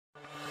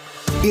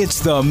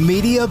It's the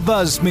Media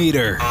Buzz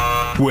Meter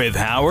with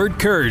Howard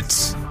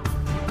Kurtz.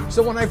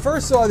 So when I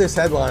first saw this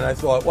headline, I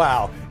thought,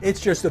 wow, it's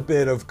just a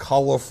bit of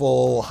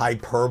colorful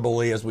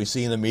hyperbole as we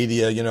see in the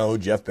media. You know,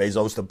 Jeff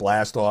Bezos to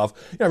blast off.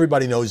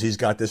 Everybody knows he's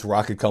got this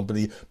rocket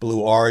company, Blue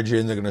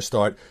Origin. They're going to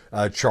start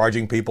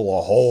charging people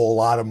a whole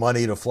lot of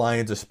money to fly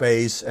into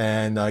space,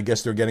 and I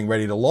guess they're getting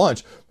ready to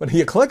launch. But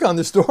you click on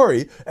the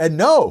story, and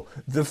no,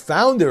 the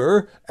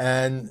founder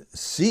and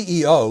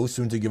CEO,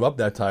 soon to give up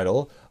that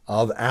title,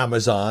 of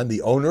Amazon,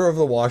 the owner of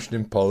the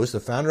Washington Post, the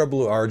founder of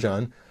Blue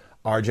Origin,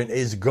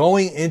 is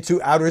going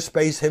into outer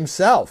space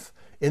himself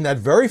in that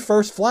very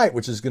first flight,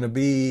 which is going to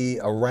be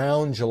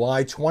around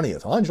July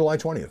 20th, on July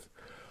 20th.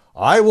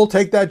 I will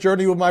take that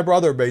journey with my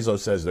brother, Bezos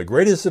says. The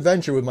greatest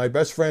adventure with my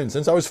best friend.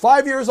 Since I was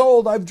 5 years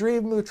old, I've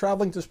dreamed of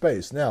traveling to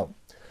space. Now,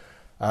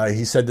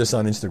 he said this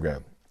on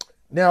Instagram.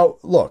 Now,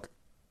 look,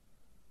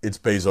 it's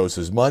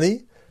Bezos'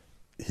 money.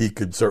 He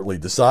could certainly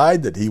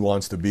decide that he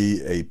wants to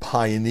be a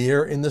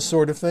pioneer in this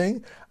sort of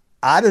thing.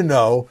 I don't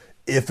know.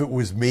 If it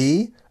was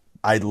me,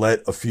 I'd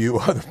let a few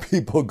other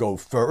people go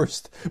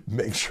first,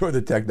 make sure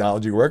the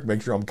technology worked,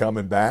 make sure I'm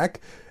coming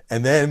back.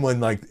 And then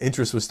when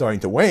interest was starting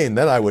to wane,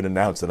 then I would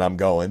announce that I'm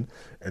going.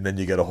 And then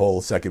you get a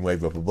whole second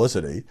wave of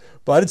publicity.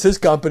 But it's his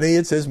company,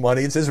 it's his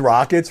money, it's his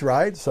rockets,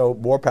 right? So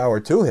more power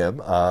to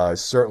him.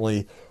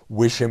 Certainly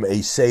wish him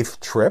a safe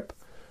trip.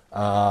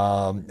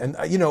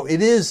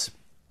 It is,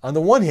 on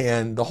the one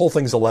hand, the whole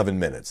thing's 11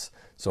 minutes.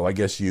 So I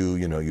guess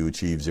you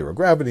achieve zero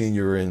gravity and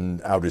you're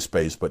in outer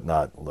space, but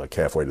not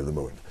halfway to the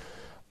moon.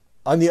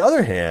 On the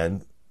other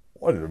hand,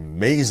 what an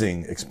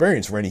amazing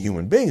experience for any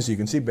human being. So you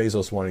can see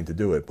Bezos wanting to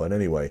do it. But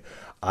anyway,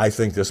 I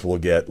think this will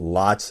get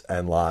lots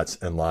and lots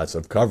and lots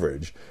of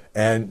coverage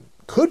and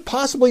could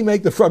possibly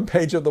make the front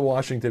page of the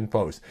Washington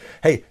Post.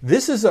 Hey,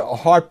 this is a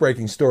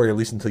heartbreaking story, at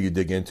least until you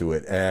dig into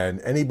it. And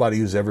anybody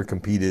who's ever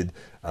competed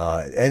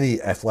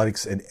any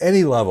athletics at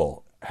any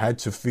level had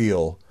to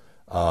feel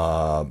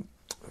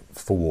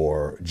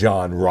for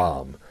Jon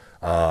Rahm.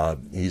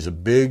 He's a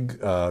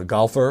big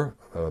golfer.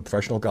 A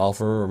professional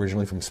golfer,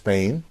 originally from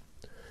Spain.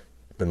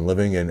 Been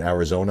living in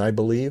Arizona, I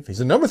believe. He's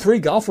the number 3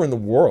 golfer in the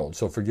world,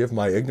 so forgive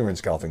my ignorance,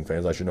 golfing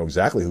fans. I should know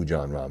exactly who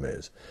Jon Rahm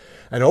is.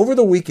 And over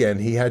the weekend,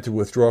 he had to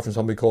withdraw from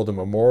something called the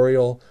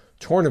Memorial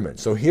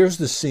Tournament. So here's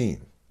the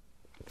scene.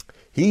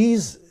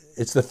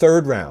 It's the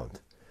 3rd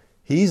round.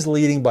 He's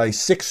leading by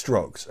 6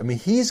 strokes. I mean,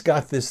 he's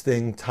got this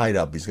thing tied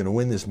up. He's going to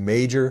win this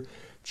major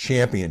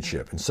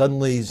championship. And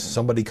suddenly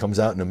somebody comes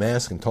out in a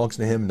mask and talks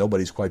to him.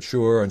 Nobody's quite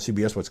sure on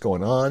CBS what's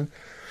going on.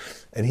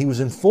 And he was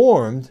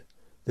informed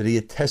that he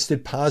had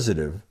tested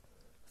positive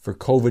for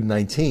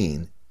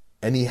COVID-19,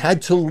 and he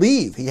had to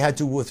leave. He had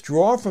to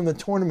withdraw from the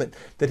tournament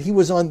that he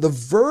was on the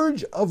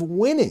verge of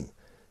winning.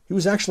 He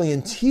was actually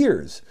in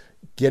tears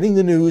getting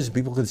the news.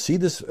 People could see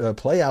this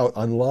play out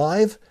on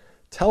live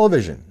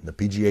television. The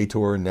PGA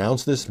Tour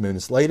announced this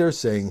minutes later,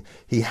 saying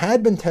he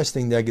had been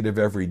testing negative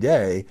every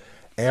day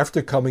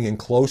after coming in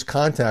close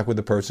contact with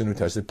the person who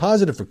tested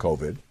positive for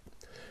COVID.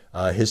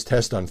 His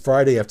test on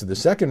Friday after the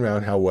 2nd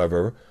round,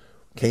 however,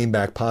 came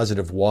back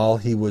positive while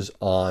he was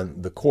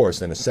on the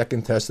course. And a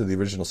second test of the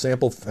original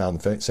sample found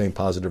the same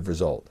positive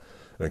result.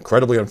 An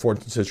incredibly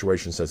unfortunate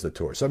situation, says the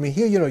tour. So, I mean,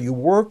 here, you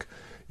work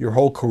your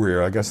whole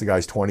career. I guess the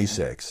guy's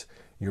 26.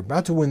 You're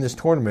about to win this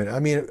tournament.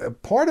 I mean,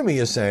 part of me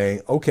is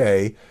saying,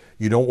 okay,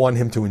 you don't want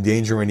him to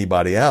endanger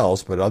anybody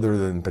else, but other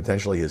than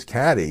potentially his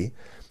caddy,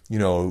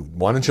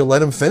 why don't you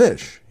let him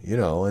finish,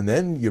 and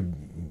then you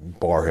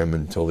bar him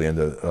until the end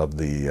of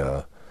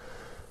the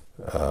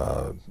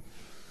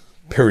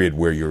period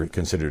where you're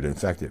considered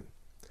infected.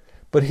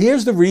 But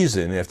here's the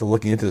reason, after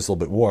looking into this a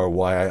little bit more,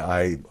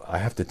 why I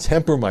have to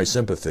temper my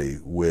sympathy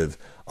with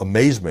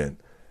amazement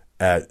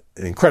at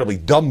an incredibly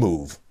dumb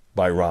move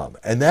by Rahm.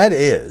 And that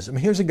is,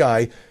 here's a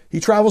guy,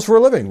 he travels for a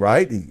living,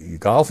 right? You're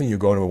golfing, you're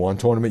going to one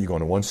tournament, you're going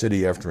to one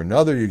city after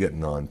another, you're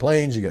getting on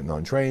planes, you're getting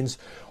on trains,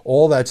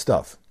 all that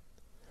stuff.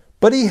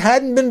 But he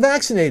hadn't been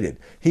vaccinated.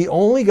 He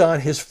only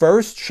got his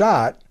first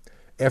shot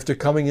after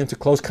coming into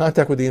close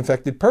contact with the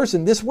infected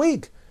person this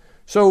week.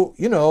 So,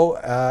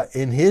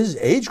 in his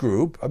age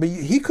group,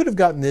 he could have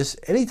gotten this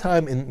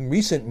anytime in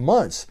recent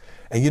months.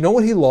 And you know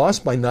what he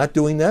lost by not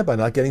doing that, by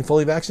not getting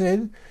fully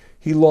vaccinated?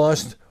 He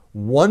lost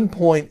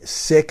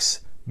 $1.6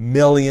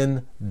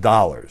 million.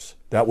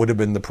 That would have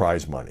been the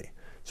prize money.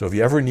 So if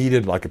you ever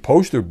needed a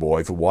poster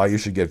boy for why you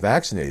should get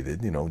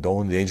vaccinated,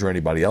 don't endanger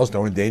anybody else,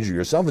 don't endanger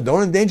yourself, and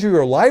don't endanger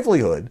your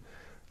livelihood,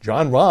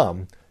 Jon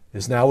Rahm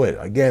is now it.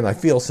 Again, I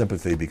feel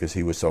sympathy because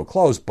he was so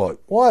close, but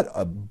what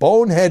a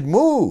bonehead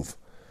move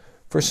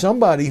for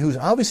somebody who's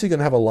obviously going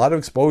to have a lot of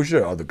exposure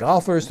to other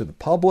golfers, to the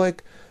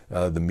public,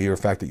 the mere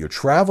fact that you're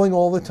traveling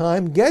all the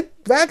time. Get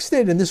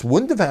vaccinated, and this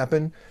wouldn't have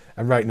happened,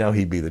 and right now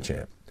he'd be the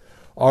champ.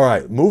 All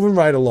right, moving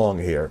right along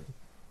here.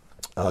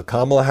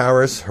 Kamala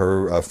Harris,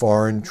 her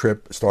foreign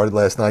trip started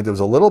last night. There was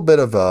a little bit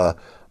of a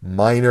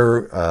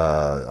minor,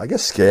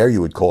 scare,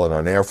 you would call it,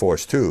 on Air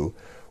Force Two,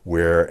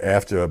 where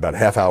about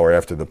half hour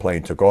after the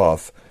plane took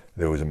off,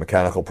 there was a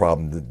mechanical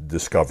problem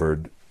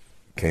discovered,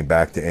 came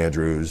back to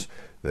Andrews.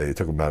 They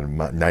took about a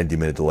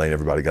 90-minute delay, and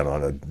everybody got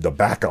on the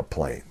backup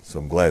plane. So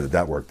I'm glad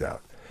that worked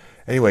out.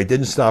 Anyway, it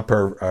didn't stop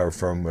her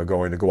from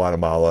going to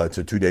Guatemala. It's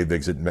a 2-day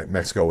visit.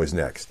 Mexico is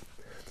next.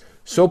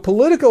 So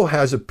Politico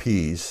has a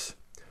piece,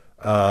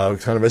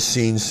 kind of a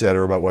scene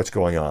setter about what's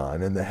going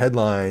on, and the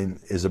headline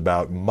is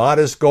about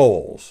modest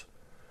goals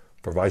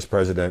for Vice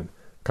President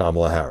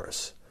Kamala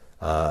Harris.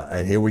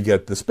 And here we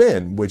get the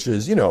spin, which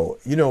is, you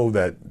know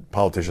that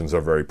politicians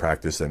are very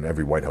practiced, and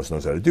every White House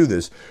knows how to do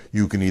this.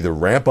 You can either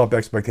ramp up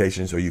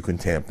expectations or you can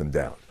tamp them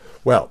down.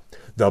 Well,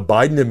 the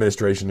Biden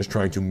administration is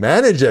trying to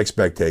manage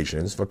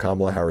expectations for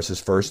Kamala Harris's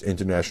first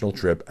international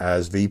trip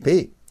as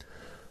VP.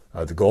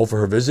 The goal for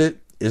her visit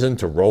isn't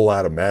to roll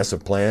out a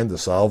massive plan to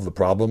solve the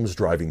problems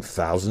driving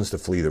thousands to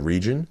flee the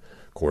region,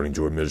 according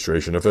to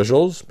administration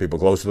officials, people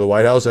close to the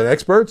White House, and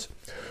experts,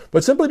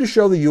 but simply to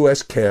show the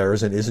U.S.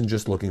 cares and isn't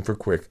just looking for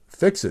quick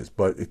fixes.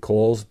 But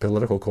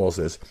Politico calls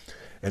this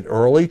an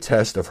early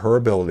test of her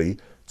ability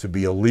to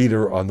be a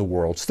leader on the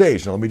world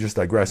stage. Now, let me just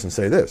digress and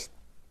say this.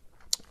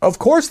 Of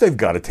course, they've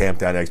got to tamp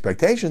down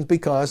expectations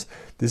because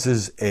this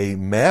is a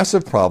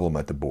massive problem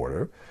at the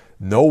border.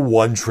 No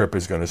one trip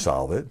is going to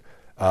solve it.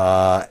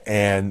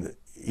 And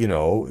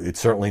it's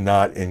certainly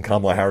not in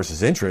Kamala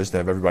Harris's interest to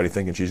have everybody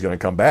thinking she's going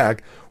to come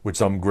back with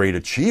some great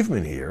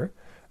achievement here.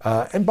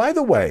 And by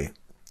the way,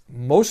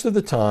 most of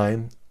the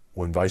time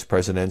when vice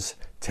presidents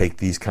take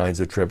these kinds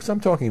of trips, I'm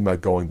talking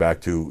about going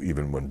back to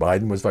even when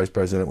Biden was vice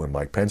president, when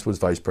Mike Pence was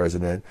vice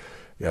president,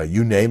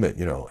 you name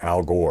it,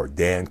 Al Gore,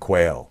 Dan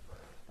Quayle,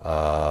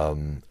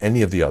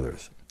 any of the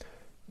others.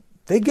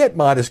 They get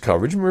modest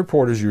coverage, and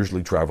reporters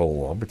usually travel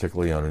along,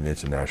 particularly on an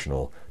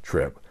international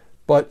trip.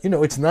 But,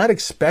 it's not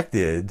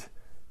expected.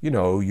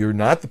 You're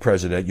not the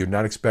president. You're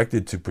not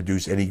expected to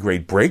produce any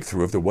great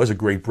breakthrough. If there was a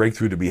great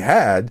breakthrough to be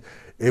had,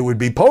 it would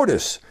be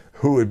POTUS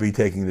who would be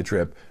taking the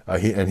trip.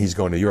 And he's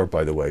going to Europe,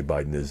 by the way.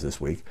 Biden is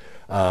this week,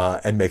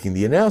 and making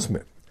the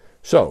announcement.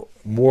 So,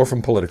 more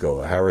from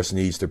Politico. Harris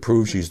needs to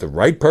prove she's the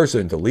right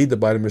person to lead the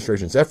Biden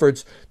administration's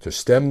efforts to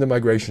stem the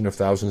migration of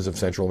thousands of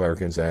Central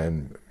Americans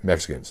and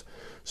Mexicans,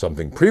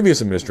 something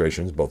previous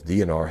administrations, both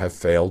D and R, have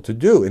failed to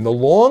do. In the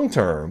long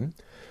term,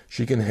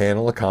 she has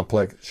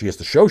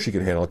to show she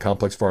can handle a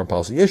complex foreign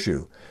policy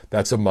issue.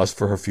 That's a must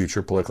for her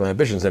future political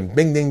ambitions. And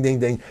bing, ding, ding,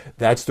 ding,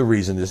 that's the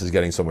reason this is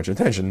getting so much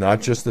attention.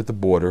 Not just that the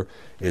border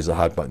is a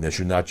hot button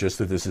issue, not just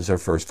that this is her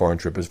first foreign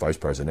trip as vice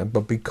president,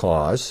 but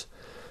because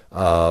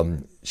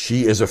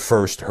she is a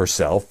first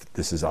herself.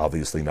 This is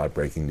obviously not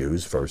breaking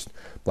news. First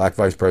black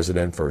vice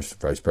president,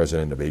 first vice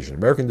president of Asian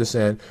American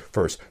descent,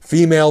 first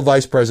female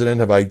vice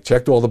president. Have I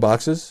checked all the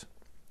boxes?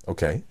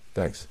 Okay,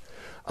 thanks.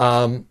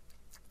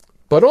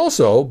 But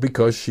also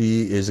because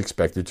she is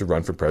expected to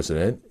run for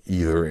president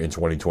either in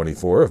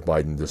 2024 if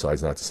Biden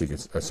decides not to seek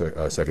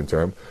a second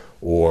term,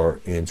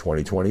 or in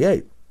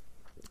 2028.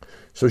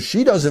 So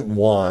she doesn't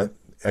want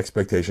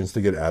expectations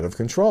to get out of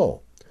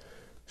control.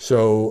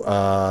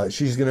 So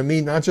she's going to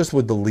meet not just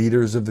with the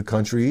leaders of the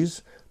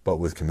countries, but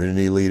with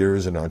community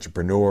leaders and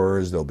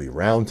entrepreneurs. There'll be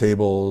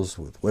roundtables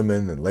with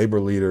women and labor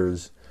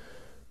leaders.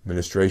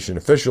 Administration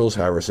officials,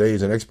 Harris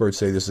aides, and experts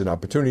say this is an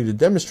opportunity to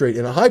demonstrate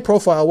in a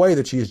high-profile way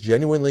that she is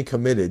genuinely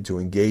committed to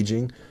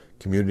engaging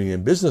community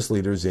and business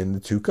leaders in the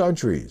two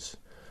countries.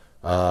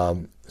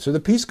 So the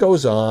piece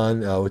goes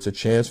on. It's a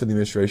chance for the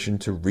administration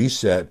to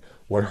reset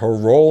what her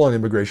role on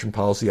immigration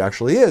policy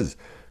actually is,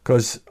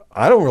 because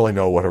I don't really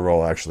know what her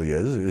role actually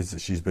is.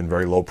 She's been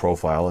very low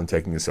profile in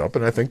taking this up,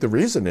 and I think the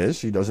reason is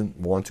she doesn't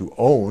want to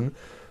own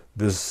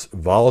this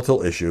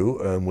volatile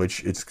issue in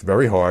which it's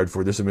very hard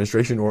for this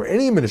administration or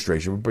any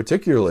administration, but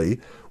particularly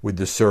with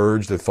the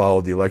surge that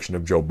followed the election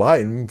of Joe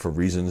Biden for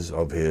reasons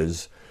of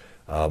his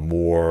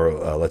more,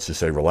 let's just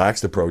say,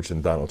 relaxed approach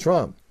than Donald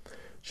Trump.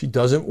 She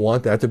doesn't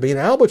want that to be an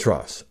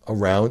albatross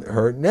around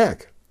her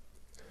neck.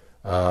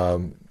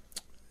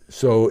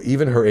 So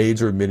even her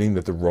aides are admitting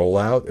that the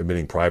rollout,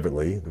 admitting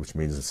privately, which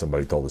means that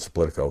somebody told us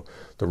Politico,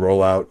 the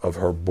rollout of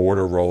her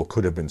border role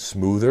could have been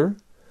smoother.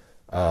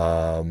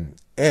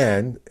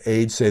 And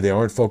aides say they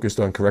aren't focused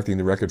on correcting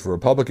the record for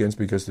Republicans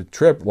because the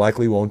trip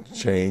likely won't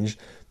change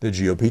the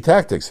GOP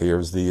tactics.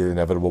 Here's the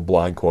inevitable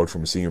blind quote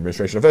from a senior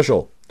administration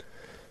official.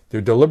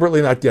 They're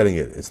deliberately not getting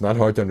it. It's not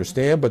hard to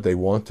understand, but they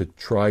want to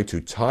try to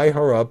tie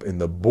her up in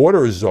the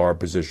border czar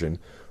position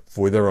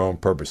for their own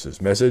purposes.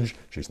 Message,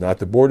 she's not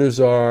the border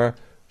czar.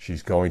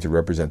 She's going to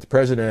represent the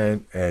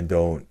president, and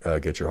don't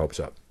get your hopes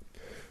up.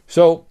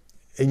 So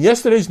in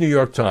yesterday's New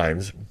York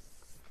Times,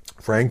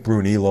 Frank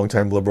Bruni,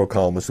 longtime liberal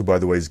columnist, who, by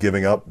the way, is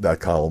giving up that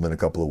column in a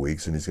couple of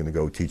weeks and he's going to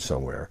go teach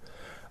somewhere,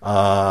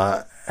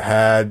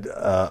 had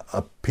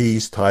a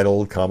piece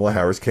titled Kamala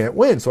Harris Can't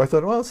Win. So I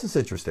thought, well, this is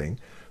interesting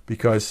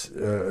because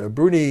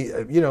Bruni,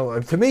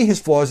 to me, his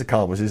flaw as a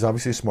columnist, he's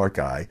obviously a smart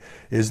guy,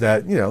 is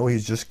that,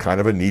 he's just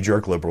kind of a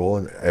knee-jerk liberal,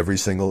 and every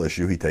single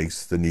issue he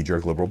takes the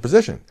knee-jerk liberal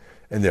position.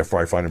 And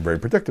therefore, I find him very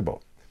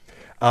predictable.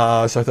 So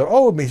I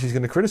thought, it means he's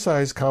going to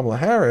criticize Kamala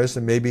Harris,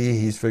 and maybe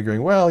he's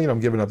figuring, well, I'm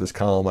giving up this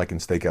column, I can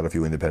stake out a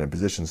few independent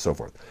positions, and so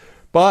forth.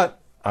 But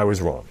I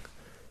was wrong.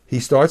 He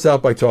starts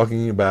out by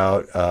talking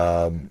about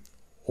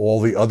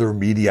all the other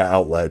media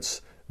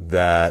outlets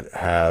that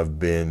have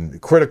been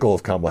critical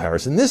of Kamala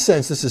Harris. In this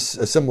sense, this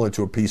is similar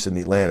to a piece in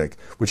The Atlantic,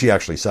 which he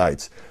actually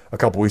cites a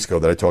couple weeks ago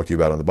that I talked to you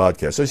about on the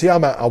podcast. So you see,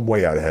 I'm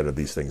way out ahead of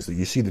these things.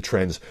 You see the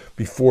trends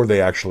before they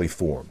actually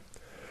form.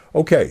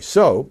 Okay,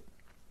 so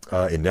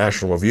in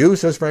National Review,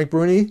 says Frank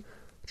Bruni,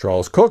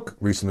 Charles Cook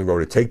recently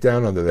wrote a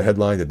takedown under the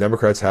headline, "The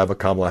Democrats Have a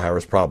Kamala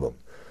Harris Problem."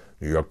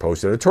 New York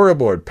Post editorial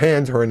board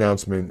panned her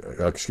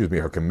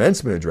her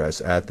commencement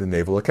address at the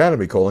Naval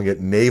Academy, calling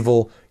it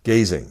navel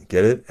gazing.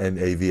 Get it?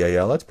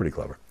 Naval. That's pretty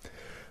clever.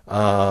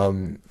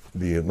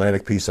 The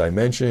Atlantic piece I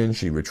mentioned,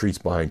 she retreats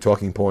behind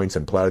talking points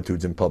and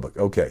platitudes in public.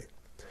 Okay.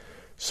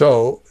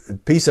 So the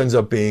piece ends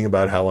up being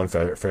about how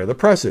unfair the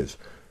press is,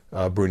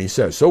 Bruni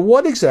says. So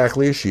what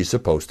exactly is she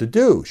supposed to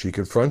do? She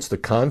confronts the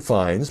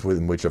confines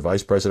within which a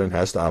vice president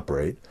has to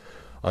operate,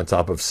 on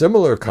top of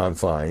similar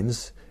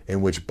confines in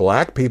which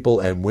black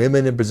people and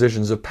women in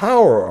positions of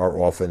power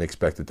are often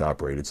expected to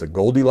operate. It's a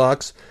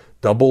Goldilocks,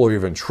 double or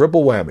even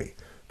triple whammy.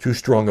 Too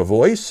strong a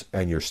voice,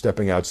 and you're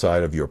stepping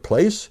outside of your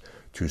place.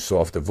 Too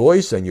soft a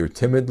voice, and you're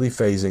timidly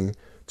phasing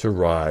to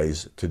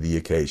rise to the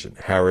occasion.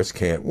 Harris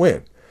can't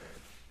win.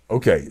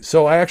 Okay,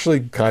 so I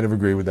actually kind of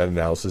agree with that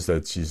analysis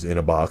that she's in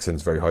a box and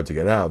it's very hard to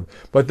get out.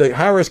 But the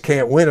Harris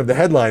can't win of the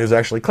headline is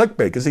actually clickbait,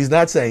 because he's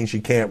not saying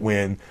she can't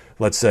win,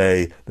 let's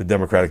say, the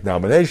Democratic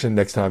nomination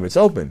next time it's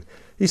open.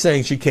 He's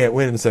saying she can't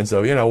win in the sense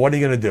of, what are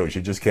you going to do?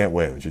 She just can't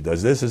win. If she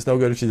does this, it's no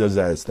good. If she does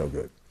that, it's no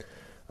good.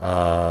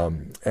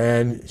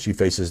 And she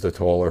faces the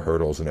taller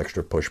hurdles and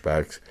extra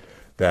pushbacks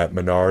that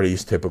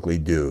minorities typically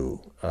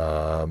do.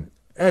 And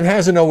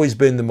hasn't always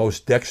been the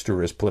most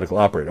dexterous political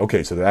operator.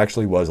 Okay, so there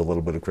actually was a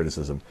little bit of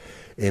criticism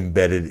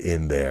embedded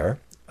in there.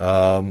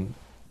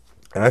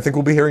 And I think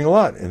we'll be hearing a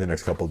lot in the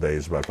next couple of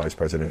days about Vice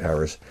President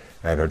Harris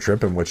and her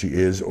trip and what she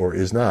is or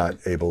is not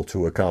able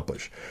to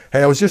accomplish.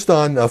 Hey, I was just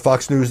on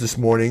Fox News this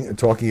morning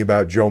talking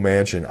about Joe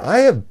Manchin. I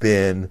have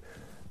been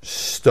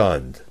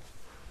stunned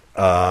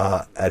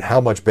at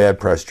how much bad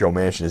press Joe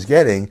Manchin is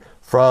getting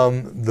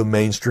from the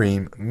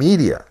mainstream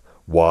media.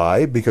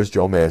 Why? Because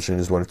Joe Manchin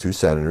is one of two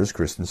senators,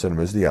 Kristen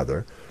Sinema is the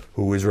other,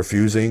 who is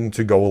refusing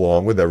to go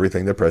along with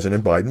everything that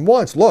President Biden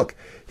wants. Look,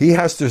 he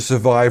has to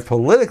survive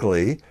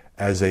politically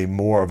as a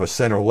more of a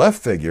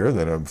center-left figure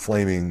than a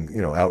flaming,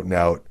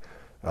 out-and-out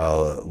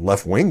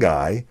left-wing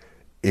guy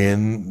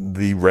in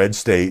the red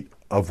state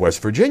of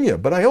West Virginia.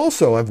 But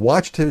I've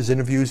watched his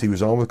interviews. He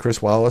was on with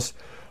Chris Wallace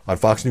on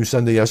Fox News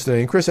Sunday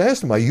yesterday, and Chris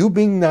asked him, are you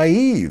being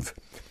naive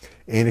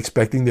in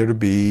expecting there to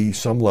be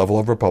some level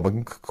of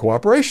Republican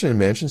cooperation?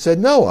 And Manchin said,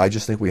 no, I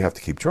just think we have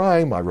to keep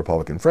trying, my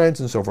Republican friends,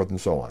 and so forth and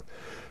so on.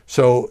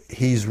 So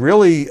he's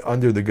really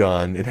under the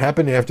gun. It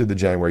happened after the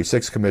January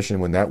 6th commission.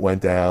 When that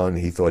went down,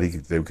 he thought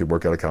they could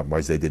work out a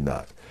compromise. They did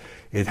not.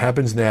 It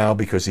happens now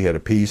because he had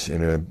a piece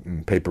in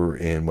a paper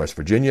in West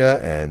Virginia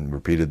and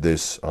repeated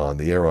this on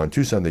the air on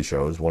two Sunday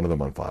shows, one of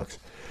them on Fox,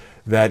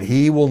 that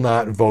he will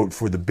not vote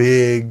for the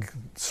big,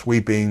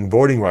 sweeping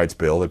voting rights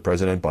bill that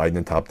President Biden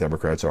and top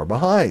Democrats are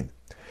behind.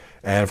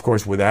 And, of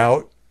course,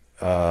 without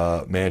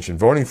Manchin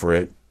voting for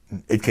it,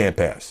 it can't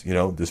pass.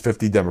 There's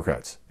 50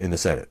 Democrats in the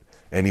Senate.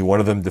 Any one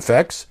of them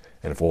defects,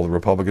 and if all the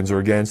Republicans are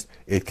against,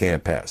 it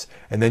can't pass.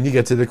 And then you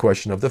get to the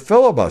question of the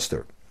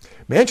filibuster.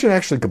 Manchin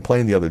actually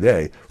complained the other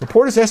day.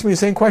 Reporters ask me the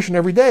same question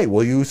every day.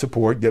 Will you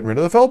support getting rid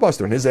of the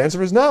filibuster? And his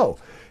answer is no.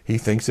 He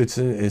thinks it's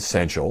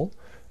essential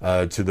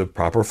to the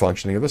proper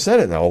functioning of the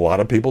Senate. Now, a lot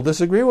of people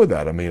disagree with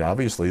that. I mean,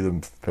 obviously,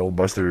 the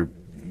filibuster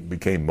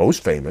became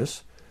most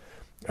famous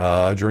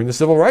during the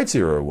Civil Rights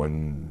era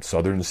when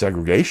Southern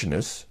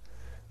segregationists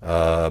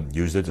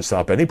used it to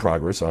stop any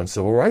progress on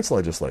civil rights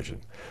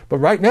legislation. But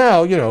right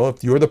now,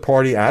 if you're the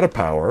party out of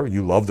power,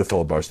 you love the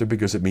filibuster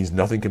because it means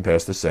nothing can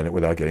pass the Senate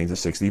without getting to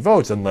 60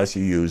 votes unless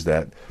you use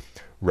that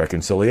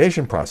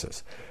reconciliation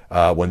process.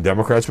 When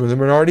Democrats were in the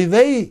minority,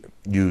 they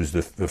used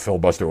the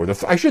filibuster, or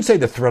I should say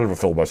the threat of a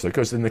filibuster,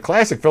 because in the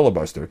classic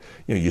filibuster,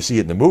 you see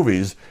it in the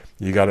movies,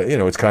 you got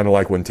to, it's kind of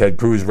like when Ted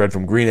Cruz read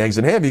from Green Eggs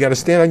and Ham, you got to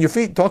stand on your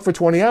feet, talk for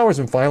 20 hours,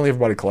 and finally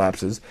everybody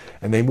collapses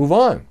and they move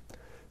on.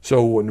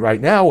 So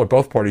right now, what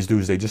both parties do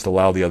is they just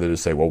allow the other to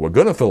say, well, we're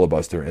going to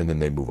filibuster, and then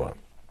they move on.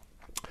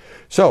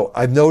 So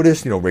I've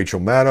noticed, Rachel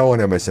Maddow on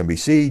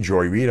MSNBC,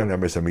 Joy Reid on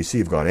MSNBC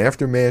have gone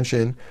after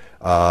Manchin.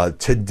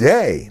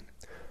 Today,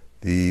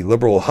 the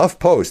liberal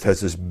HuffPost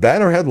has this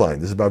banner headline.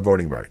 This is about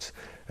voting rights.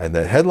 And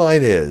the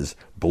headline is,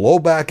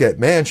 blowback at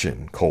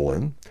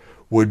Manchin,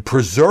 would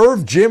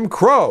preserve Jim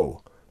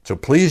Crow to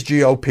please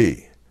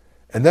GOP.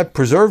 And that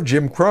preserve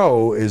Jim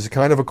Crow is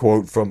kind of a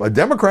quote from a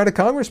Democratic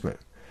congressman.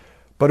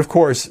 But of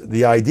course,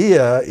 the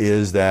idea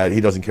is that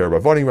he doesn't care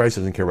about voting rights,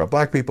 doesn't care about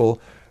black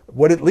people.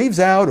 What it leaves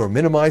out or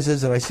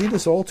minimizes, and I see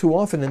this all too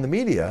often in the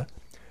media,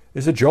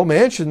 is that Joe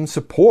Manchin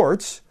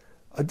supports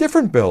a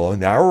different bill, a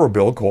narrower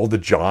bill called the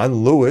John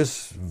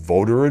Lewis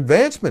Voter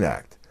Advancement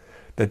Act,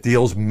 that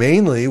deals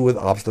mainly with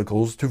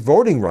obstacles to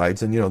voting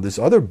rights. And, this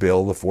other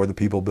bill, the For the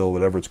People bill,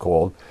 whatever it's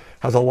called,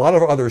 has a lot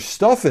of other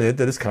stuff in it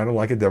that is kind of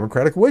like a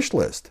Democratic wish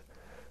list.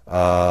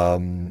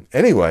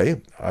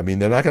 Anyway, I mean,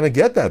 they're not going to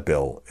get that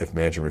bill if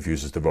Manchin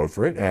refuses to vote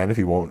for it and if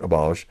he won't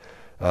abolish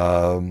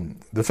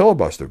the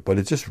filibuster. But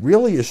it just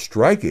really is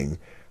striking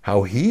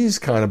how he's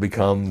kind of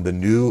become the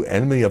new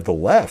enemy of the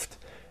left,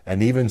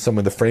 and even some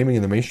of the framing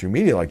in the mainstream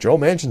media, like Joe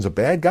Manchin's a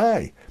bad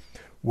guy,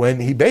 when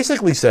he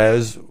basically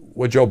says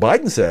what Joe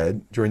Biden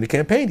said during the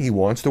campaign. He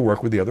wants to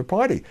work with the other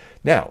party.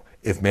 Now,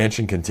 if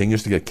Manchin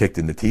continues to get kicked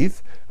in the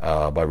teeth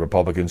by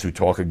Republicans who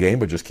talk a game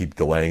but just keep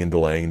delaying and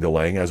delaying and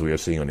delaying, as we are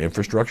seeing on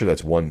infrastructure,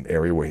 that's one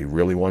area where he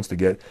really wants to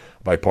get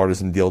a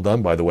bipartisan deal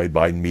done. By the way,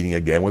 Biden meeting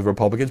again with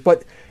Republicans,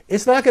 but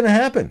it's not going to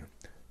happen,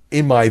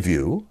 in my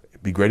view.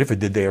 It'd be great if it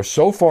did. They are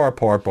so far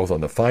apart, both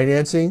on the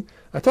financing.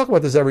 I talk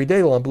about this every day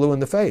till I'm blue in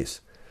the face.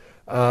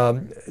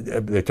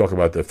 They talk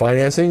about the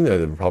financing.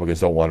 The Republicans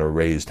don't want to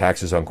raise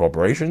taxes on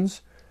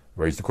corporations,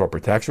 raise the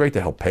corporate tax rate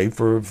to help pay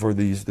for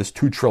this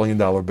 $2 trillion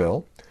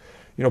bill.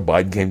 You know,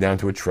 Biden came down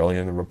to $1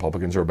 trillion. The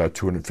Republicans are about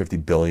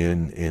 $250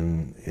 billion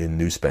in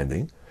new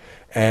spending.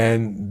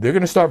 And they're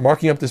going to start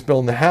marking up this bill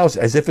in the House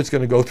as if it's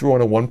going to go through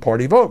on a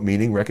one-party vote,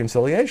 meaning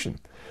reconciliation.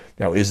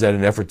 Now, is that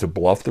an effort to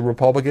bluff the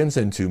Republicans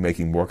into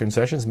making more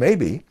concessions?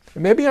 Maybe.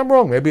 And maybe I'm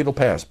wrong. Maybe it'll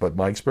pass. But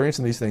my experience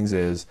in these things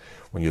is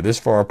when you're this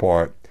far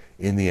apart,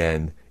 in the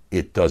end,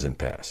 it doesn't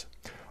pass.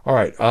 All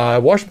right.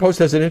 Washington Post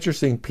has an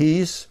interesting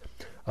piece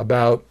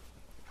about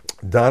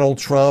Donald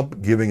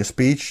Trump giving a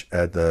speech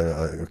at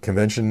the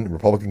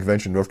Republican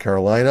convention in North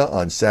Carolina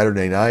on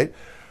Saturday night.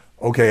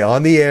 Okay,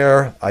 on the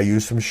air, I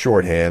used some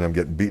shorthand. I'm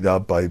getting beat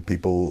up by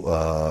people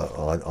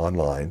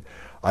online.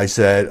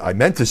 I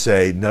meant to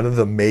say none of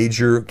the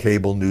major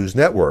cable news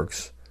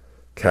networks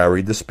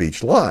carried the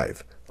speech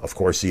live. Of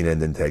course,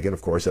 CNN didn't take it.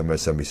 Of course,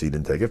 MSNBC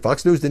didn't take it.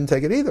 Fox News didn't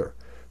take it either.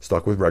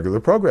 Stuck with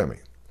regular programming.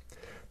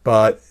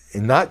 But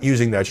in not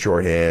using that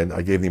shorthand,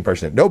 I gave the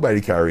impression that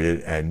nobody carried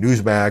it, and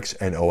Newsmax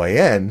and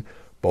OAN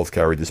both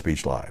carried the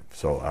speech live.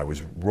 So I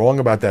was wrong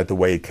about that the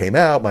way it came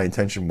out. My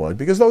intention was,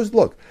 because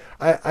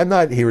I'm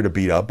not here to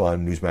beat up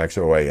on Newsmax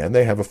or OAN.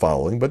 They have a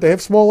following, but they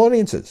have small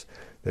audiences.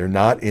 They're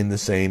not in the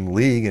same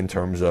league in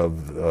terms of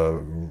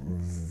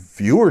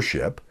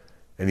viewership,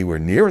 anywhere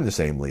near in the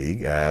same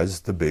league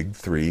as the big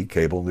three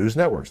cable news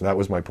networks. And that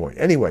was my point.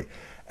 Anyway,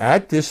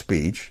 at this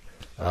speech,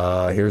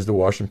 here's the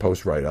Washington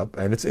Post write-up.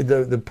 And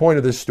the point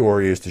of this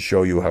story is to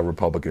show you how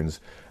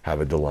Republicans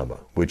have a dilemma,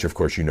 which, of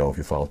course, you know if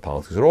you follow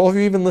politics at all, if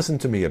you even listen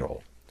to me at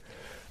all.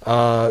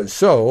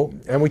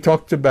 And we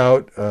talked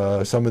about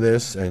some of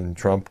this, and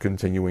Trump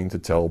continuing to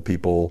tell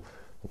people,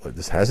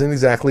 this hasn't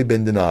exactly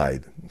been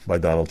denied by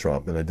Donald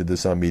Trump. And I did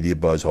this on Media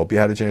Buzz. Hope you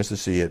had a chance to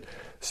see it.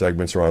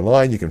 Segments are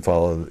online. You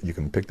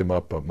can pick them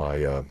up on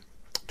my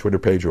Twitter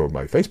page or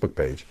my Facebook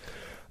page.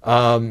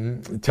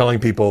 Telling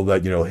people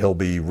that, he'll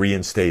be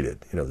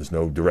reinstated. There's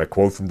no direct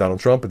quote from Donald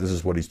Trump, but this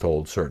is what he's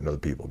told certain other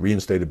people.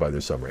 Reinstated by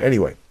this summer.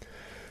 Anyway,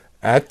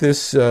 at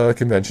this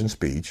convention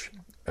speech,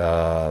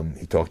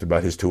 he talked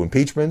about his 2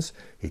 impeachments.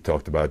 He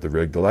talked about the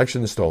rigged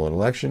election, the stolen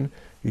election.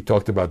 He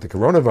talked about the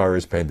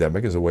coronavirus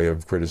pandemic as a way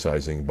of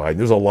criticizing Biden.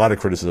 There's a lot of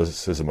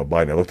criticism of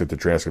Biden. I looked at the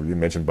transcript. You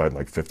mentioned Biden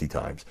like 50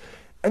 times.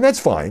 And that's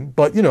fine.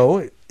 But,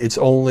 it's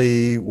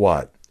only,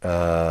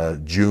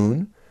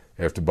 June,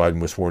 after Biden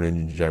was sworn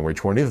in January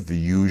 20th. The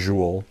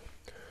usual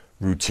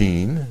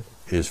routine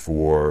is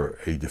for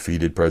a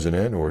defeated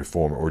president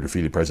or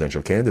defeated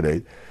presidential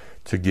candidate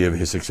to give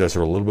his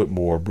successor a little bit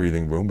more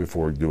breathing room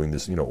before doing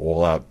this,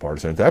 all-out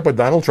partisan attack. But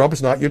Donald Trump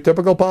is not your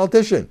typical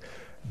politician.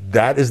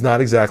 That is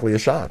not exactly a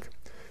shock.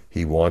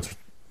 He wants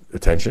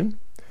attention.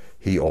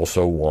 He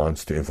also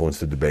wants to influence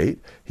the debate.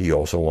 He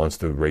also wants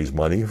to raise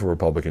money for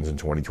Republicans in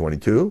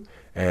 2022.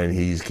 And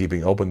he's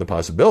keeping open the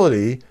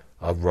possibility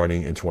of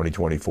running in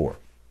 2024.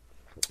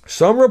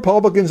 Some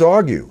Republicans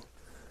argue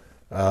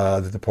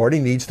that the party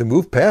needs to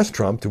move past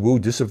Trump to woo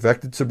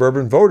disaffected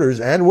suburban voters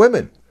and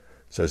women,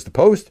 says the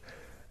Post,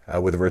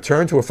 with a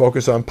return to a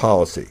focus on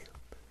policy.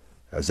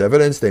 As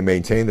evidence, they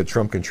maintain that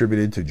Trump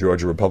contributed to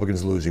Georgia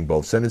Republicans losing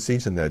both Senate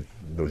seats in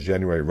those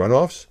January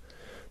runoffs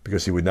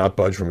because he would not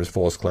budge from his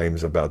false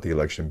claims about the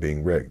election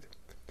being rigged.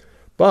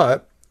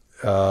 But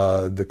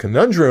the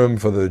conundrum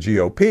for the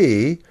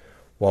GOP,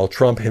 while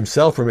Trump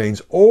himself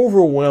remains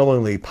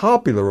overwhelmingly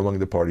popular among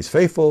the party's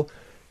faithful,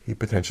 he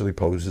potentially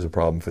poses a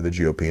problem for the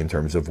GOP in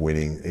terms of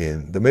winning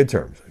in the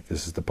midterms.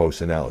 This is the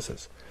Post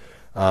analysis.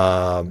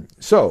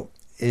 So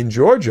in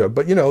Georgia,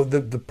 but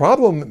the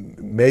problem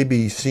may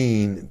be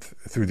seen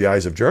through the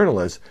eyes of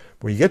journalists.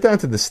 When you get down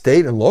to the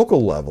state and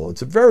local level,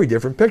 it's a very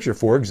different picture.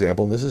 For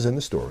example, and this is in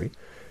the story,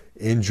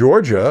 in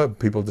Georgia,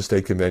 people at the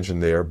state convention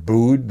there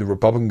booed the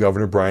Republican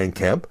governor, Brian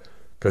Kemp,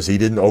 because he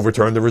didn't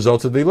overturn the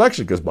results of the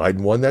election because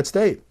Biden won that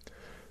state.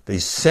 They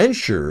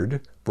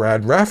censured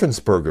Brad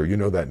Raffensperger. You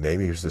know that name.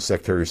 He was the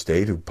Secretary of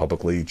State who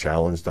publicly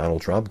challenged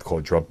Donald Trump.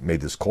 Trump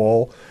made this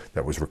call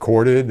that was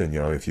recorded. And,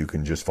 if you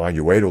can just find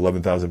your way to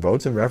 11,000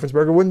 votes, and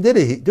Raffensperger wouldn't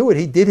do it.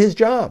 He did his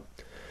job.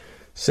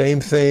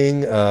 Same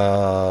thing,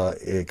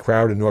 a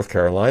crowd in North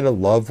Carolina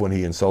loved when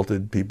he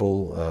insulted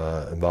people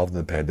involved in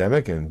the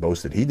pandemic and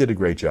boasted he did a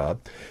great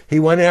job. He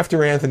went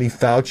after Anthony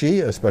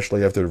Fauci,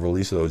 especially after the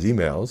release of those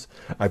emails.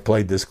 I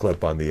played this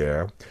clip on the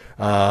air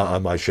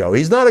on my show.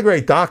 He's not a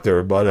great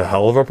doctor, but a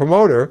hell of a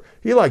promoter.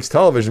 He likes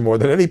television more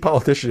than any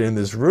politician in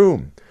this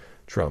room,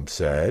 Trump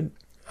said.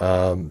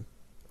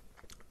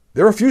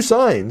 There are a few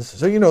signs.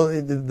 So,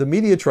 the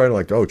media try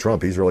to oh,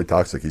 Trump, he's really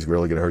toxic. He's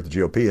really going to hurt the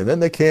GOP. And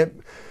then they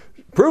can't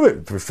prove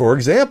it. For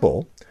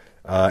example,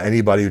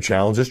 anybody who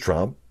challenges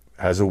Trump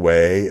has a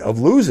way of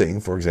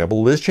losing. For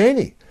example, Liz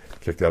Cheney,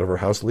 kicked out of her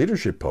House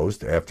leadership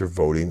post after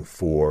voting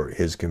for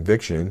his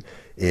conviction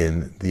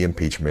in the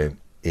impeachment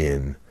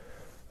in,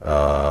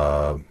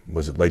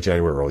 was it late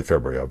January or early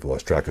February? I've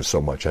lost track of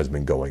so much has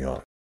been going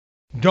on.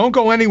 Don't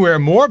go anywhere.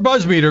 More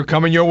BuzzMeter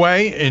coming your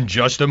way in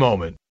just a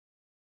moment.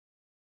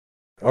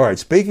 All right,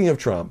 speaking of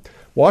Trump,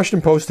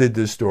 Washington Post did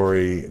this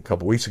story a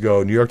couple weeks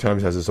ago. New York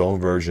Times has its own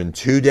version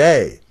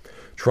today.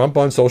 Trump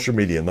on social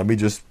media. And let me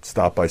just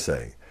stop by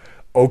saying,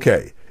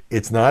 okay,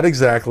 it's not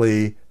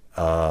exactly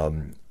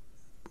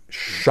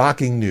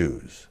shocking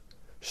news,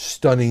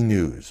 stunning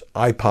news,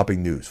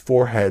 eye-popping news,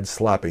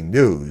 forehead-slapping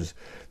news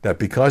that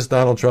because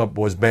Donald Trump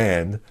was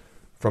banned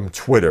from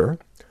Twitter,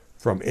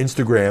 from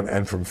Instagram,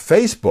 and from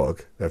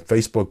Facebook, that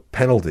Facebook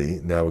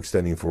penalty now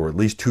extending for at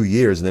least 2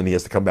 years, and then he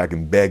has to come back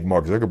and beg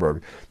Mark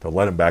Zuckerberg to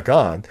let him back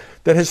on,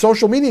 that his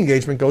social media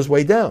engagement goes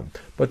way down.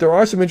 But there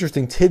are some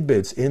interesting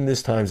tidbits in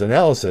this Times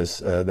analysis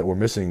that were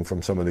missing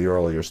from some of the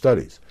earlier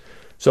studies.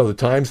 So the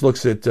Times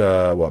looks at,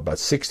 about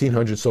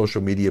 1,600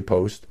 social media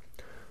posts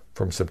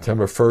from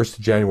September 1st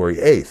to January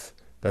 8th.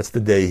 That's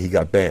the day he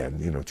got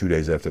banned, 2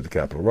 days after the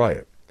Capitol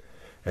riot.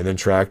 And then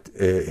tracked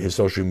his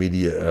social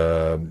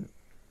media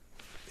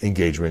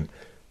engagement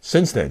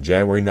since then.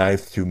 January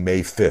 9th to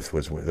May 5th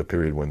was the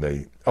period when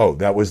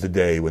that was the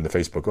day when the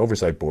Facebook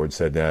Oversight Board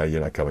said, nah,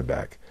 you're not coming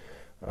back,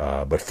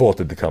 but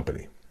faulted the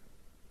company.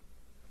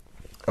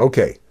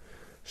 Okay,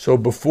 so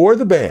before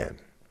the ban,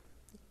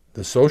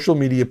 the social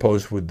media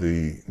posts with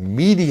the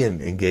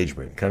median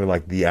engagement, kind of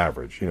like the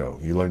average, you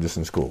learned this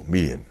in school,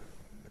 median,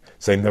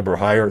 same number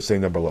higher,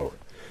 same number lower,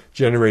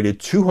 generated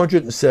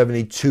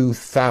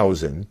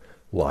 272,000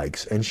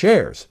 likes and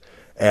shares.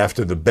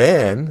 After the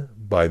ban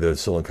by the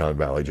Silicon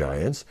Valley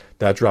giants,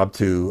 that dropped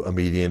to a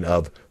median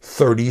of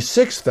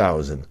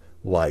 36,000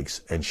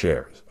 likes and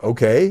shares.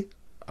 Okay,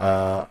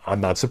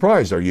 I'm not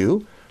surprised, are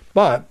you?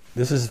 But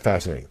this is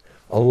fascinating.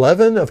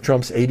 11 of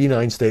Trump's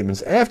 89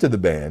 statements after the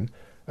ban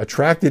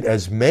attracted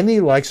as many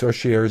likes or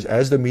shares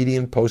as the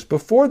median post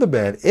before the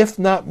ban, if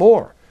not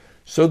more.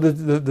 So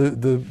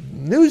the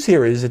news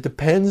here is it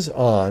depends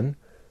on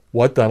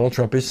what Donald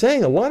Trump is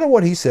saying. A lot of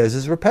what he says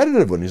is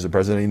repetitive. When he's the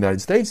president of the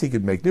United States, he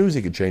could make news,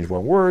 he could change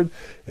one word,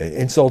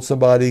 insult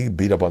somebody,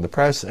 beat up on the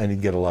press, and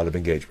he'd get a lot of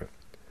engagement.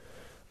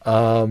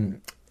 And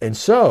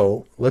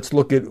so let's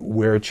look at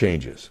where it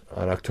changes.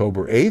 On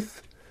October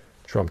 8th,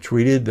 Trump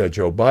tweeted that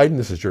Joe Biden,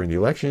 this is during the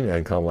election,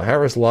 and Kamala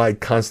Harris lied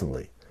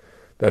constantly.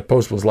 That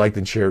post was liked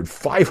and shared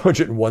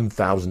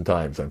 501,000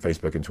 times on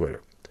Facebook and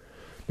Twitter.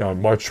 Now,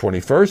 on March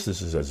 21st,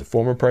 this is as a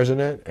former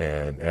president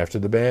and after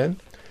the ban,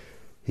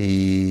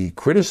 he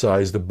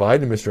criticized the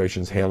Biden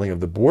administration's handling of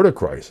the border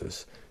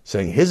crisis,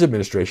 saying his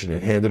administration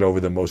had handed over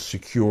the most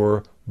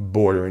secure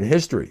border in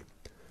history.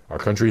 Our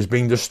country is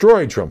being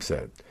destroyed, Trump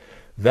said.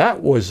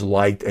 That was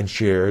liked and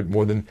shared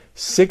more than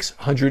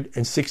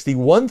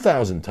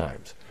 661,000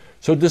 times.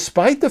 So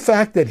despite the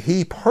fact that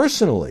he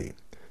personally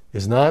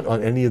is not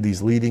on any of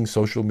these leading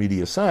social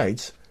media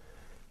sites,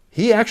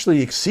 he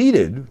actually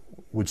exceeded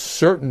with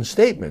certain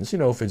statements.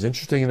 If it's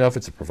interesting enough,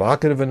 it's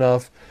provocative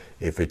enough,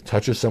 if it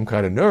touches some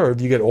kind of nerve,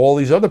 you get all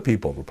these other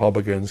people,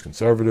 Republicans,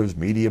 conservatives,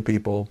 media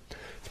people,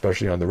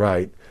 especially on the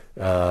right,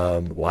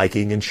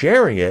 liking and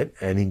sharing it,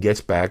 and he gets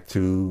back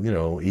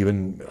to,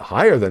 even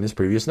higher than his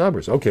previous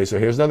numbers. Okay, so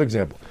here's another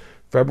example.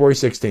 February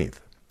 16th,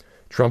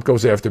 Trump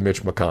goes after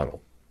Mitch McConnell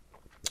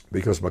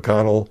because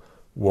McConnell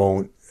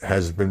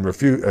has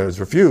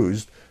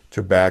refused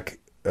to back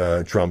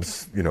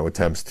Trump's,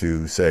 attempts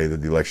to say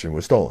that the election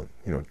was stolen.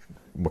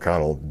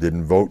 McConnell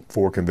didn't vote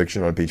for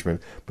conviction on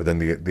impeachment, but then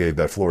they gave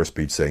that floor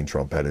speech saying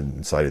Trump had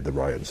incited the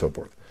riot and so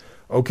forth.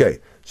 Okay,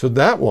 so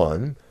that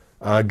one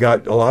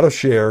got a lot of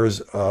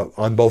shares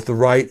on both the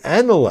right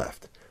and the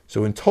left.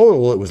 So in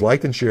total, it was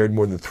liked and shared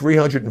more than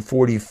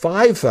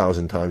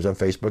 345,000 times on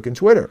Facebook and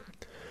Twitter.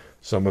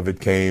 Some of it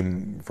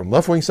came from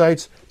left-wing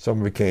sites,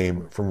 some of it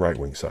came from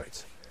right-wing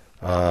sites.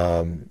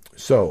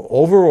 So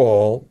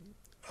overall,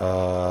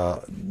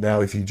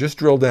 now if you just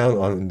drill down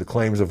on the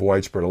claims of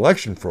widespread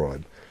election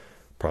fraud,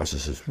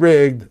 processes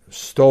rigged,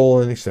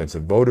 stolen,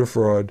 extensive voter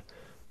fraud.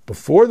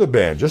 Before the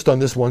ban, just on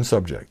this one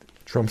subject,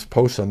 Trump's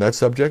posts on that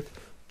subject,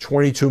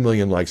 22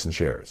 million likes and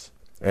shares.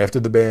 After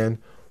the ban,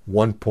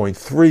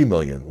 1.3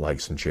 million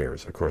likes and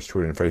shares across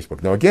Twitter and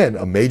Facebook. Now again,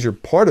 a major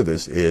part of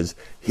this is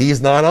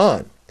he's not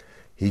on.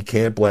 He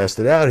can't blast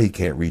it out, he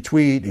can't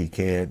retweet, he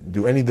can't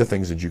do any of the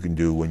things that you can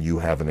do when you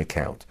have an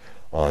account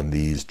on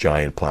these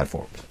giant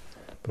platforms.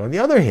 But on the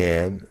other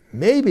hand,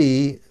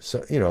 maybe,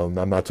 so,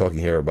 I'm not talking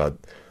here about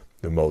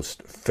the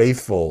most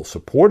faithful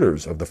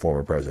supporters of the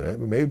former president,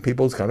 but maybe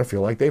people kind of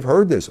feel like they've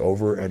heard this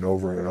over and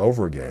over and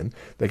over again.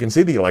 They can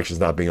see the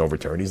election's not being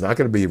overturned. He's not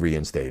going to be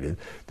reinstated.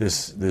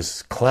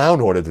 This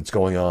clown audit that's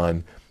going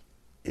on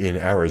in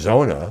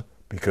Arizona,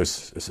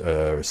 because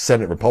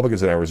Senate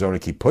Republicans in Arizona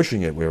keep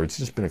pushing it, where it's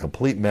just been a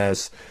complete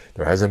mess.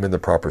 There hasn't been the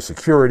proper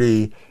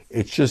security.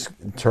 It's just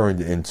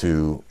turned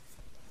into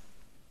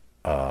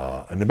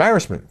an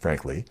embarrassment,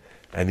 frankly.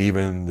 And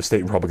even the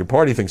state Republican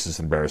Party thinks it's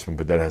an embarrassment,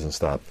 but that hasn't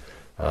stopped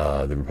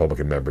the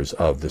Republican members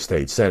of the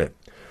state Senate.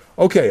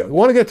 Okay, I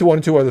want to get to one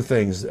or two other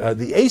things.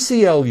 The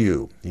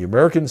ACLU, the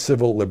American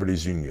Civil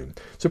Liberties Union,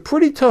 it's a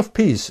pretty tough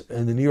piece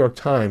in the New York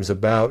Times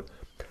about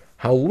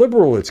how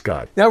liberal it's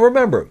got. Now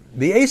remember,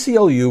 the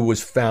ACLU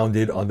was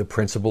founded on the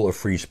principle of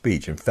free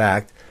speech. In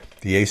fact,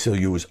 the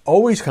ACLU was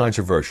always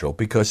controversial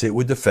because it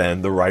would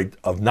defend the right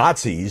of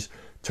Nazis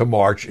to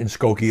march in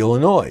Skokie,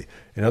 Illinois.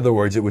 In other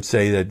words, it would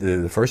say that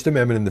the First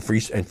Amendment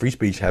and free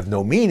speech have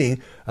no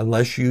meaning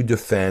unless you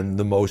defend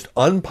the most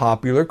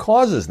unpopular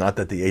causes. Not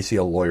that the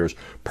ACLU lawyers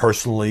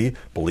personally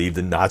believed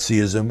in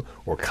Nazism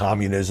or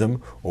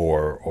communism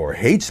or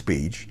hate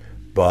speech,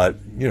 but,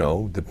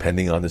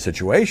 depending on the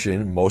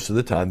situation, most of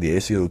the time the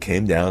ACLU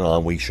came down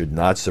on we should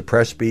not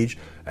suppress speech,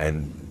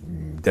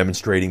 and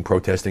demonstrating,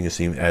 protesting is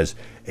seen as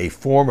a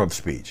form of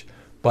speech.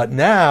 But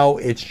now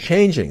it's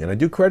changing, and I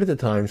do credit the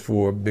Times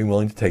for being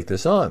willing to take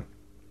this on.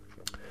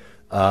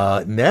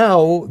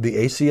 Now the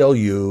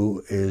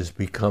ACLU is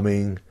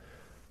becoming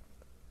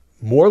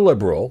more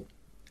liberal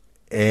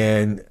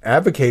and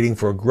advocating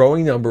for a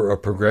growing number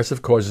of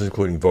progressive causes,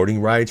 including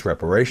voting rights,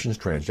 reparations,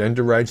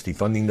 transgender rights,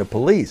 defunding the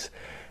police.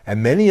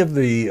 And many of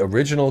the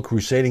original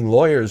crusading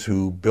lawyers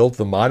who built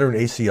the modern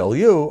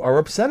ACLU are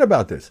upset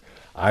about this.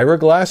 Ira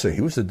Glasser,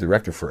 he was the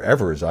director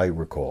forever, as I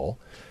recall.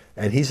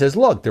 And he says,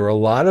 look, there are a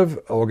lot of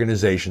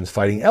organizations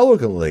fighting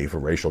eloquently for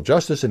racial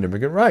justice and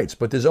immigrant rights,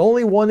 but there's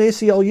only one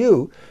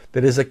ACLU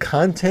that is a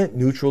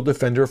content-neutral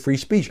defender of free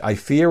speech. I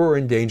fear we're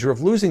in danger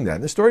of losing that.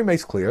 And the story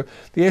makes clear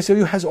the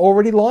ACLU has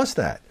already lost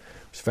that.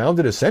 It was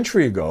founded a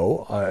century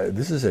ago.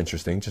 This is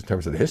interesting, just in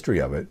terms of the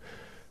history of it,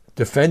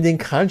 defending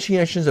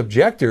conscientious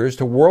objectors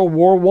to World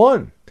War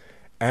I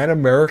and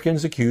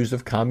Americans accused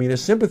of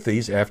communist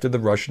sympathies after the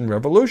Russian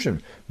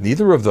Revolution.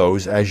 Neither of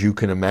those, as you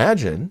can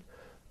imagine,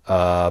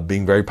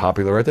 being very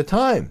popular at the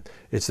time.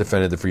 It's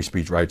defended the free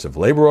speech rights of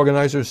labor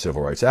organizers,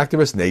 civil rights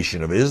activists,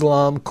 Nation of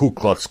Islam, Ku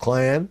Klux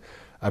Klan.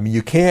 I mean,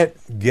 you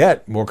can't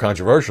get more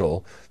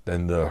controversial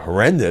than the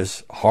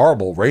horrendous,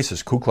 horrible,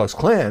 racist Ku Klux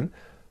Klan,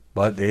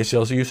 but the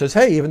ACLU says,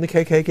 hey, even the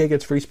KKK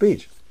gets free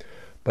speech.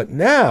 But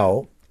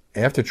now,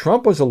 after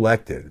Trump was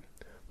elected,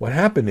 what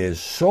happened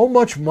is so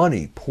much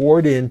money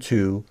poured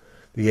into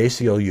the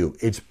ACLU.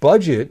 Its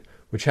budget,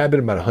 which had been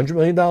about $100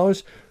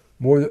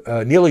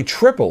 million, nearly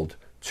tripled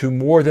to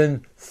more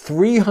than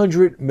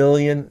 $300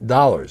 million,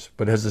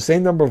 but has the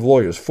same number of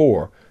lawyers,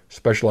 4,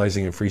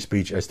 specializing in free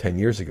speech as 10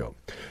 years ago.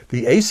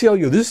 The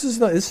ACLU, this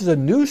is a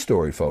news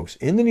story, folks.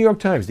 In the New York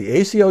Times, the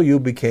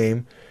ACLU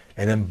became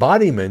an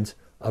embodiment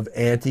of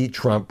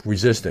anti-Trump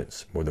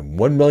resistance. More than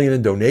 $1 million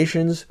in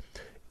donations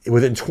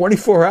within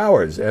 24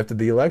 hours after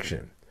the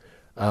election.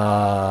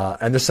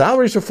 And the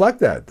salaries reflect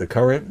that. The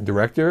current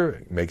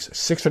director makes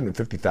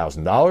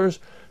 $650,000.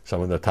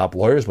 Some of the top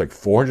lawyers make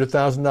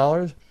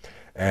 $400,000.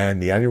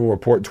 And the annual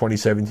report in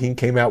 2017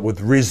 came out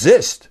with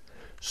resist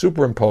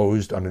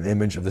superimposed on an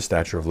image of the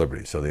Statue of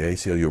Liberty. So the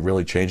ACLU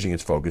really changing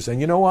its focus.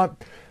 And you know what?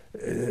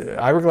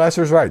 Ira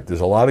Glasser is right.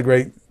 There's a lot of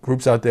great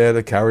groups out there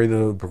that carry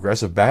the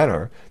progressive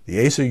banner. The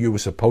ACLU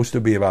was supposed to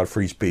be about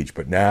free speech,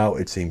 but now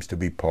it seems to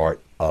be part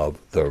of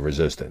the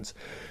resistance.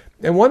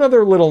 And one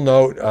other little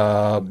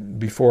note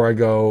before I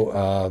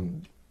go.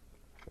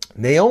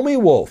 Naomi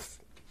Wolf,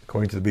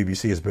 according to the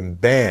BBC, has been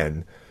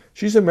banned.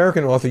 She's an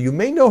American author. You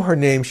may know her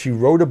name. She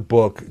wrote a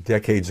book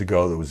decades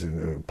ago that was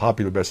a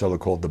popular bestseller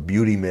called The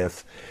Beauty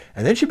Myth.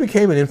 And then she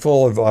became an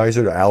info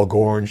advisor to Al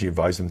Gore, and she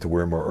advised him to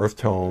wear more earth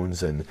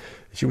tones. And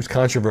she was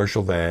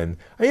controversial then.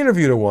 I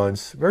interviewed her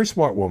once. Very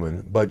smart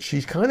woman. But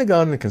she's kind of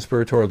gone in a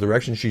conspiratorial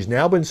direction. She's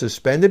now been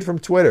suspended from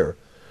Twitter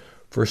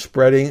for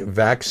spreading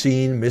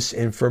vaccine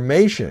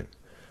misinformation.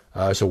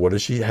 So what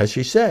has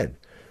she said?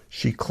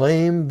 She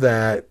claimed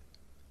that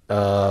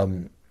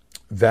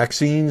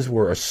vaccines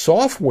were a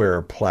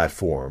software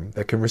platform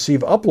that can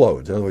receive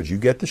uploads. In other words, you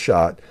get the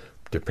shot,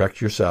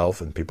 protect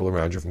yourself and people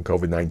around you from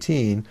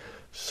COVID-19.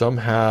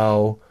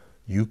 Somehow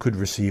you could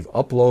receive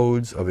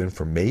uploads of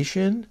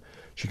information.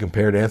 She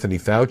compared Anthony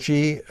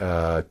Fauci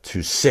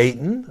to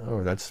Satan.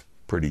 Oh, that's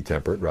pretty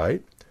temperate,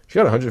 right? She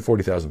got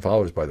 140,000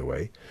 followers, by the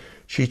way.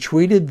 She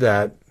tweeted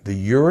that the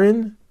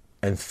urine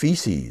and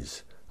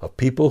feces of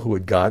people who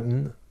had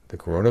gotten the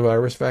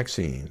coronavirus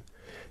vaccine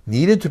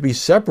needed to be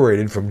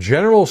separated from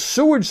general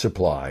sewage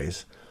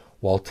supplies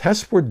while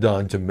tests were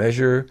done to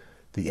measure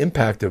the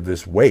impact of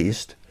this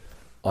waste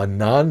on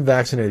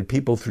non-vaccinated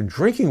people through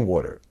drinking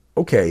water.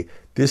 Okay,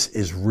 this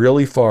is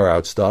really far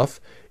out stuff.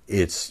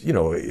 It's,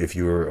 if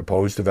you're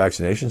opposed to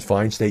vaccinations,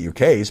 fine, state your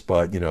case,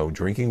 but,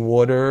 drinking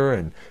water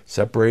and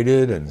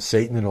separated and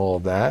Satan and all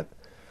of that.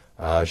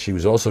 She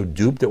was also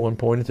duped at one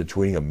point into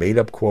tweeting a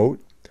made-up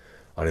quote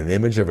on an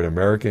image of an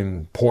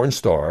American porn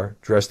star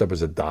dressed up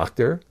as a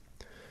doctor.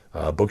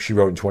 A book she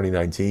wrote in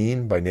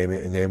 2019 by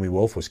Naomi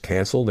Wolf was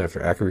canceled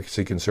after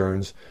accuracy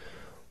concerns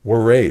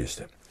were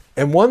raised.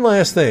 And one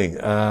last thing,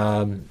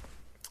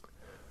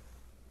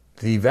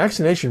 the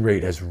vaccination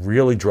rate has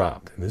really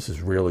dropped, and this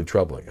is really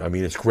troubling. I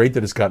mean, it's great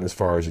that it's gotten as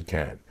far as it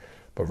can,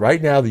 but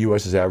right now the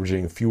U.S. is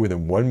averaging fewer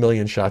than 1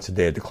 million shots a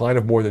day, a decline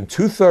of more than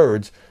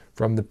 2/3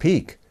 from the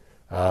peak.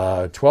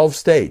 12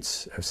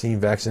 states have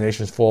seen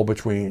vaccinations fall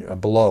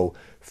below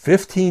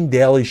 15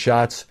 daily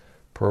shots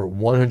per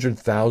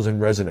 100,000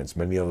 residents.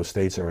 Many of those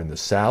states are in the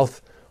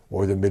South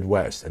or the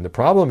Midwest. And the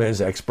problem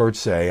is, experts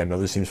say, I know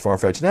this seems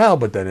far-fetched now,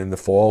 but then in the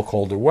fall,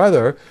 colder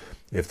weather,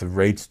 if the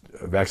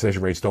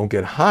vaccination rates don't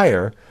get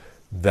higher,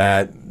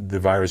 that the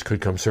virus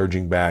could come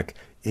surging back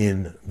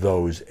in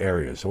those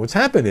areas. So what's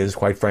happened is,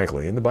 quite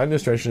frankly, and the Biden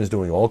administration is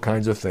doing all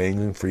kinds of things,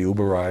 and free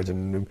Uber rides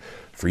and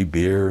free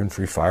beer and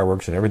free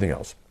fireworks and everything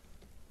else.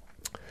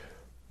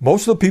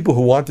 Most of the people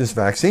who want this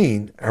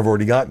vaccine have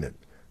already gotten it.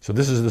 So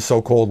this is the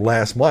so-called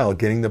last mile,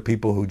 getting the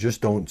people who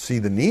just don't see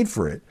the need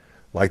for it,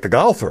 like the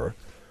golfer.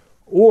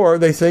 Or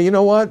they say, you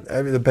know what,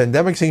 the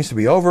pandemic seems to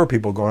be over,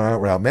 people going out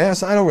without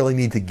masks, I don't really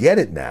need to get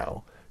it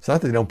now. It's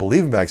not that they don't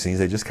believe in vaccines,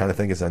 they just kind of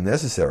think it's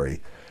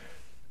unnecessary.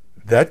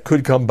 That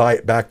could come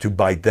back to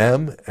bite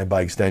them, and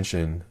by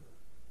extension,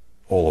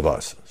 all of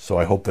us. So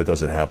I hope that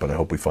doesn't happen. I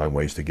hope we find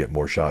ways to get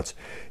more shots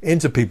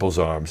into people's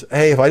arms.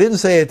 Hey, if I didn't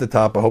say it at the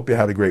top, I hope you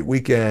had a great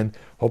weekend.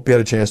 Hope you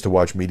had a chance to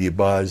watch Media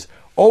Buzz.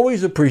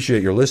 Always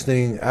appreciate your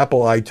listening.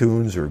 Apple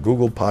iTunes or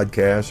Google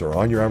Podcasts or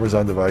on your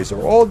Amazon device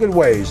are all good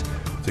ways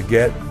to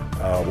get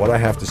what I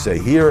have to say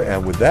here.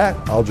 And with that,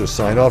 I'll just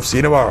sign off. See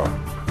you tomorrow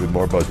with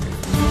more Buzz Meter.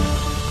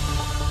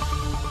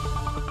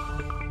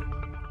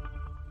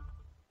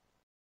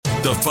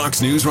 The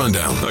Fox News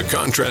Rundown, a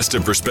contrast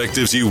of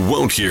perspectives you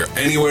won't hear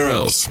anywhere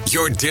else.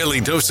 Your daily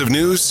dose of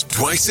news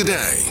twice a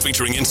day,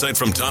 featuring insight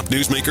from top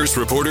newsmakers,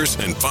 reporters,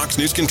 and Fox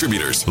News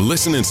contributors.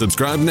 Listen and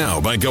subscribe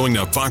now by going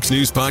to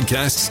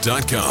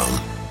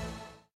foxnewspodcasts.com.